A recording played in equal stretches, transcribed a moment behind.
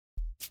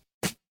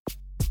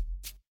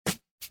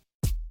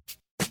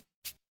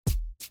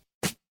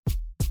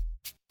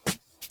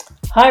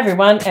Hi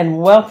everyone, and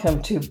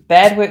welcome to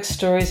Bad Work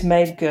Stories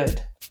Made Good.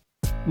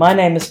 My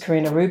name is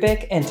Karina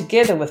Rubik, and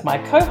together with my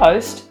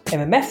co-host,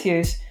 Emma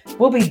Matthews,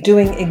 we'll be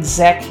doing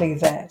exactly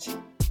that.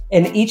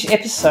 In each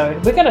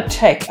episode, we're going to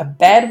take a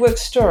bad work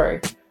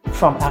story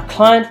from our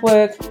client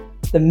work,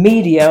 the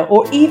media,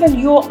 or even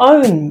your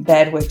own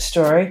bad work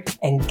story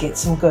and get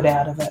some good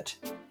out of it.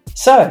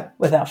 So,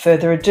 without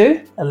further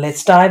ado,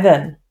 let's dive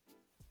in.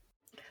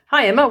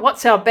 Hi Emma,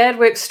 what's our bad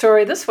work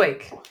story this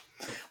week?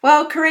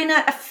 Well,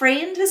 Karina, a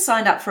friend has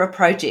signed up for a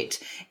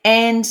project,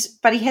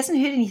 but he hasn't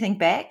heard anything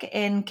back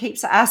and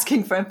keeps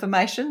asking for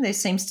information. There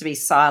seems to be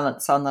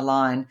silence on the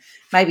line.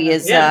 Maybe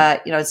his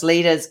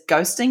leader's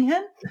ghosting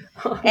him,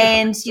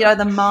 and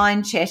the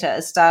mind chatter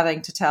is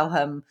starting to tell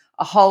him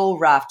a whole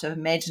raft of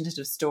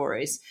imaginative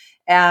stories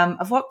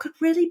of what could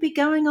really be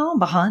going on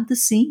behind the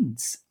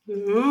scenes.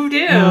 Oh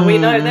dear, we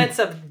know that's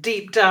a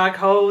deep, dark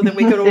hole that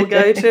we could all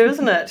go to,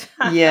 isn't it?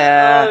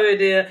 Yeah. Oh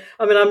dear.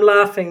 I mean, I'm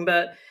laughing,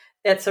 but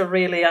that's a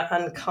really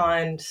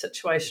unkind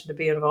situation to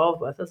be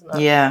involved with, isn't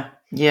it? Yeah.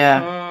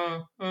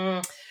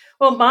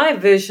 Well, my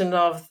version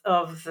of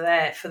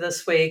that for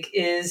this week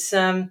is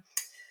a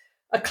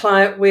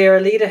client where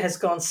a leader has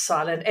gone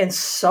silent and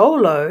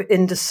solo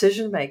in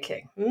decision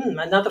making.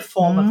 Another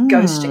form of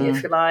ghosting,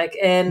 if you like,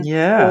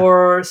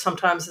 or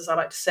sometimes, as I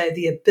like to say,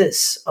 the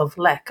abyss of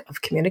lack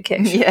of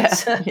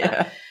communication.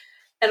 Yeah.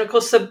 And of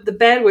course, the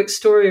bad work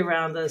story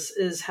around this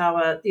is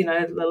how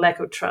the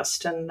lack of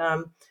trust and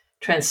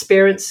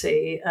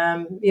transparency,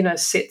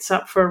 sets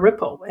up for a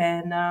ripple,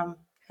 and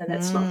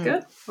that's not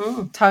good.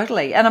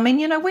 Totally. And I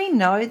mean, we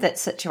know that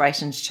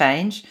situations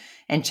change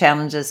and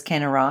challenges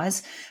can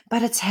arise,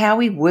 but it's how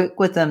we work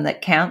with them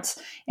that counts.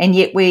 And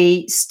yet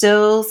we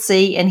still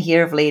see and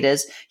hear of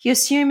leaders who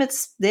assume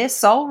it's their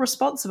sole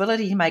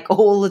responsibility to make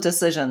all the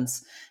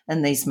decisions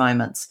in these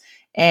moments.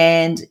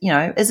 And,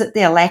 is it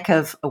their lack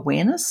of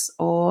awareness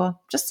or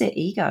just their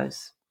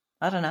egos?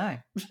 I don't know.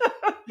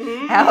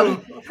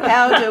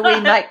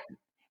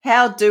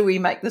 How do we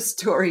make the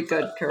story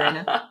good,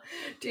 Karina?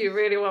 Do you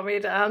really want me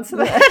to answer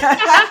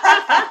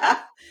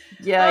that?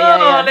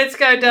 Yeah. Let's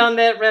go down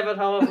that rabbit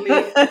hole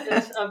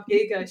of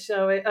ego,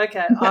 shall we?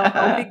 Okay,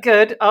 I'll be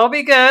good. I'll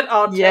take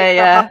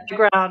the high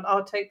ground.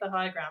 I'll take the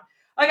high ground.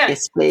 Okay,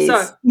 yes, please.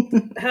 So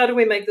how do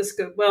we make this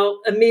good?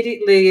 Well,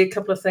 immediately a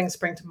couple of things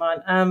spring to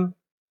mind,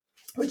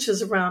 which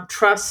is around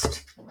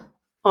trust,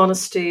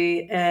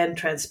 honesty, and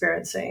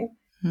transparency.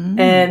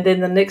 And then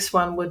the next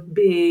one would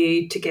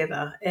be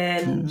together.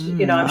 And,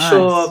 I'm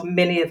sure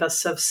many of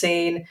us have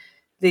seen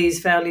these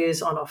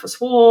values on office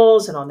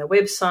walls and on their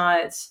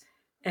websites.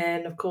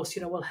 And of course,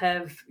 we'll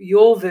have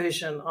your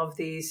version of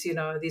these,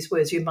 these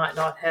words. You might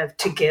not have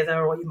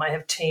together, or you might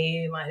have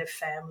team, you might have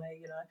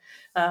family,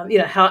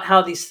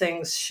 how these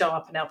things show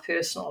up in our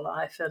personal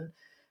life. And,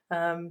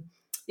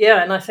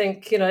 and I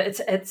think,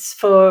 it's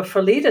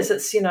for leaders,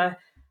 it's,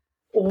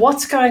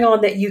 what's going on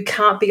that you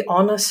can't be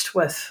honest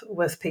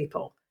with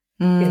people,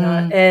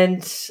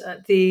 and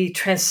the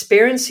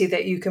transparency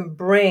that you can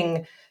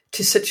bring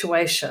to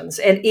situations.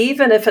 And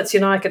even if it's,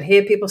 I can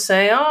hear people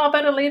saying,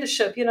 about a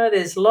leadership,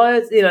 there's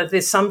loads,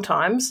 there's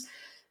sometimes,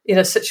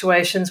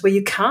 situations where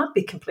you can't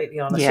be completely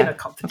honest,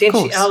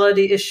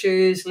 confidentiality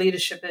issues,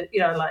 leadership,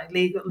 like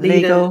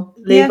legal.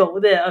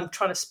 There, I'm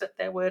trying to spit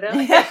that word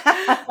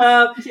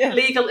out.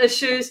 Legal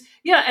issues.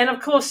 Yeah. And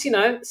of course,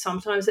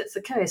 sometimes that's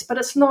the case, but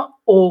it's not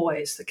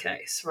always the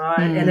case, right?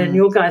 And in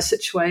your guys'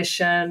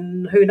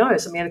 situation, who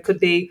knows? I mean, it could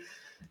be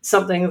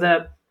something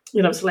that,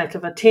 it's lack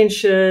of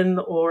attention,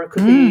 or it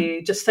could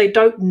be just they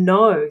don't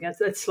know.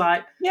 It's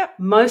like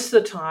most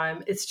of the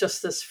time it's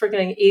just this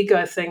frigging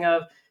ego thing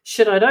of,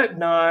 shit, I don't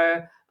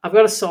know. I've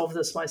got to solve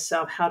this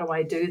myself. How do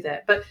I do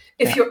that? But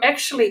if you're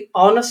actually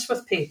honest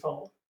with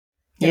people,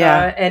 you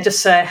know, and just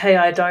say, hey,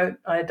 I don't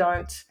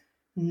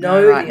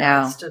know the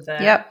answer to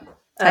that.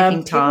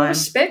 Taking time. People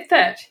respect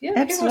that. Yeah,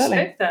 absolutely. People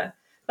respect that.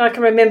 I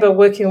can remember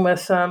working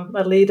with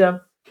a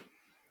leader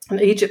in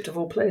Egypt, of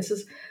all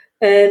places,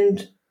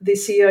 and the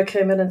CEO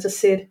came in and just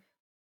said,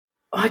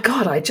 my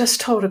God, I just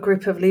told a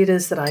group of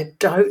leaders that I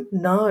don't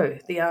know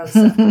the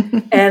answer.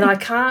 And I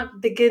can't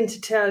begin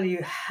to tell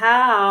you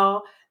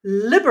how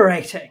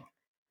liberating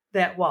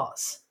that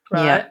was,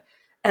 right? Yeah.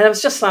 And it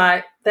was just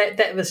like,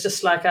 that was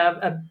just like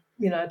a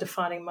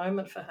defining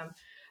moment for him.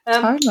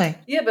 Totally.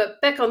 Yeah, but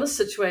back on this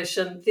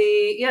situation,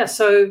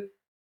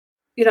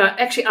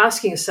 actually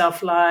asking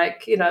yourself,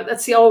 like,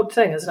 that's the old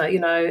thing, isn't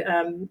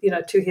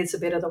it? Two heads are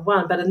better than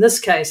one. But in this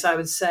case, I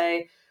would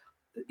say,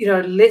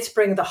 let's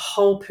bring the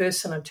whole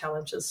person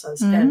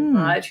intelligences in,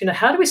 right?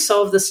 How do we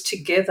solve this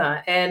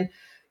together? And,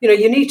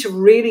 you need to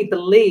really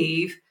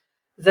believe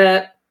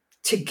that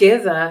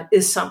together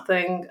is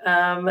something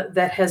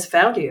that has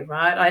value,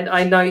 right?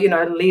 I know,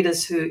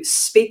 leaders who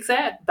speak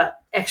that, but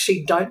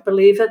actually don't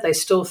believe it. They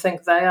still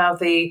think they are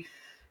the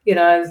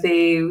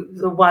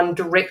one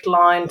direct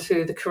line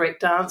to the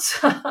correct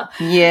answer.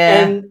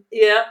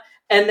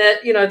 And that,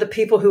 the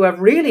people who are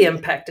really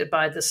impacted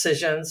by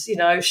decisions,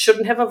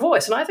 shouldn't have a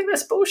voice. And I think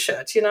that's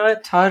bullshit,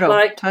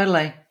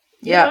 Totally.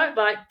 Yeah.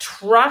 Like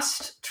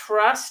trust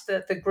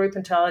that the group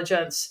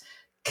intelligence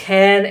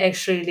can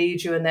actually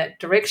lead you in that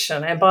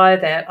direction. And by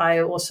that,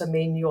 I also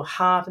mean your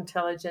heart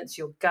intelligence,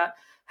 your gut.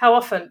 How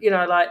often,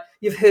 like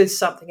you've heard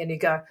something and you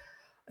go,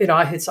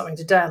 I heard something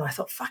today and I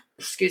thought, fuck,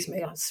 excuse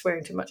me, I'm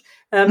swearing too much.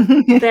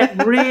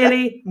 That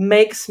really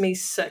makes me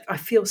sick. I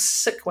feel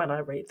sick when I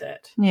read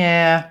that.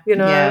 Yeah.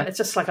 It's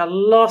just like a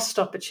lost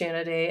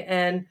opportunity,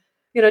 and,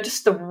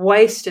 just the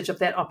wastage of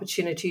that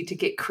opportunity to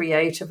get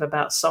creative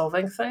about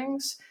solving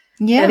things.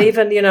 Yeah. And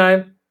even,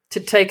 to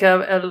take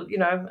a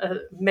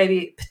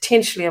maybe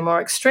potentially a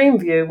more extreme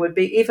view would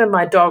be even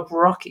my dog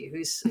Rocky,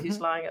 who's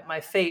lying at my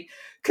feet,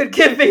 could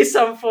give me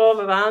some form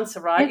of answer,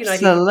 right? Absolutely. He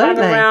could run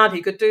around,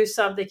 he could do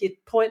something,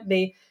 he'd point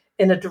me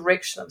in a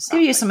direction of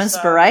something. Give you some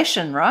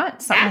inspiration, right?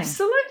 Something.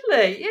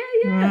 Absolutely.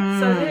 Yeah.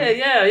 So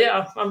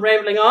yeah. I'm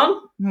rambling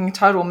on.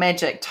 Total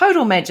magic.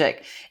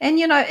 And,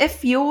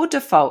 if your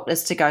default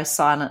is to go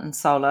silent and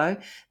solo,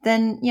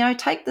 then,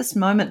 take this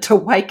moment to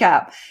wake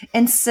up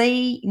and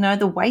see,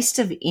 the waste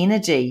of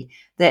energy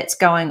that's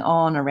going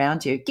on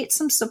around you. Get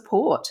some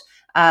support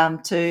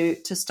to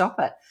stop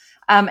it.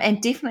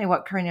 And definitely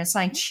what Karina was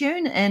saying,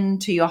 tune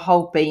into your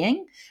whole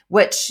being,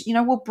 which,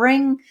 will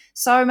bring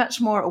so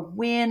much more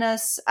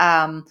awareness.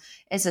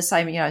 As I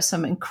say,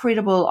 some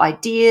incredible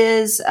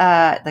ideas,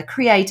 the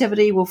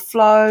creativity will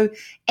flow.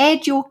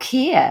 Add your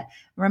care,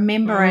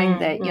 remembering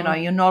that,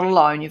 you're not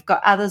alone. You've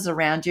got others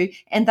around you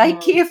and they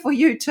care for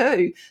you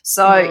too.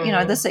 So,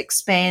 this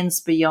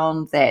expands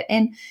beyond that.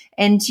 And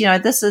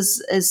this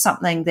is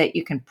something that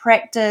you can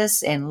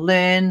practice and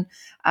learn.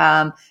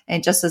 And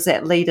just as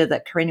that leader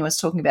that Karina was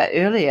talking about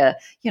earlier,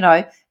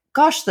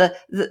 gosh,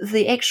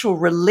 the actual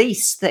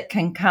release that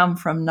can come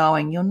from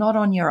knowing you're not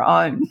on your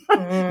own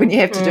when you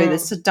have to do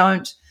this.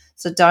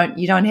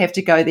 You don't have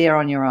to go there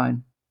on your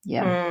own.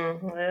 Yeah.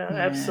 Yeah,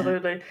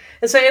 absolutely.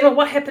 And so, Emma,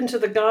 what happened to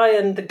the guy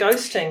and the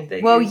ghosting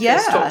that you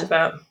just talked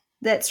about?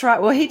 That's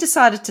right. Well, he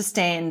decided to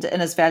stand in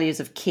his values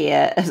of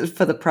care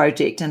for the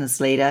project and his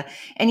leader.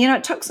 And,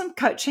 it took some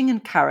coaching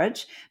and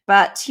courage,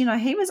 but,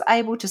 he was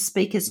able to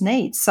speak his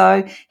needs.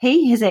 So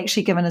he has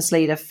actually given his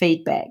leader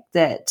feedback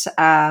that,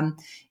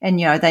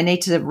 they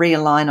need to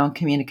realign on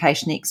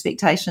communication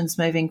expectations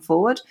moving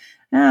forward.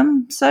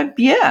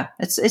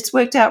 It's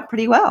worked out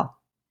pretty well.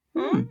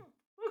 Well,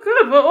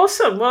 good. Well,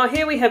 awesome. Well,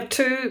 here we have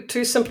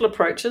two simple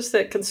approaches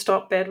that can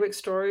stop bad work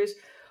stories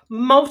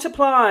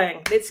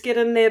multiplying. Let's get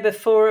in there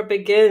before it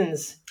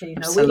begins.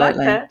 Absolutely. We like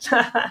that.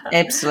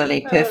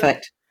 Absolutely.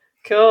 Perfect.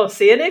 Cool.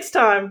 See you next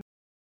time.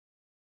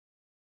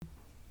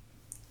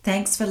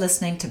 Thanks for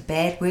listening to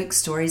Bad Work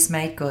Stories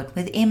Made Good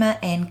with Emma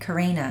and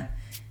Karina.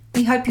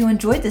 We hope you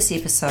enjoyed this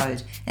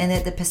episode and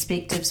that the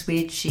perspectives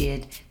we'd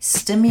shared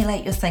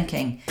stimulate your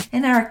thinking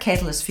and are a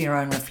catalyst for your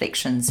own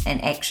reflections and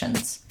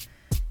actions.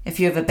 If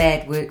you have a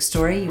bad work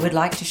story you would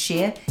like to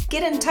share,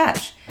 get in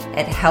touch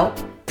at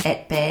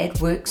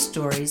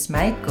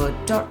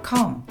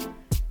help@badworkstoriesmadegood.com.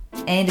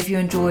 And if you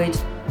enjoyed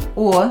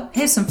or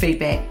have some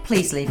feedback,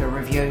 please leave a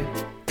review.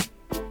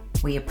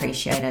 We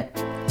appreciate it.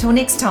 Till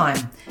next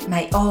time,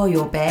 may all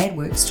your bad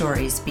work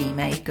stories be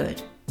made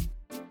good.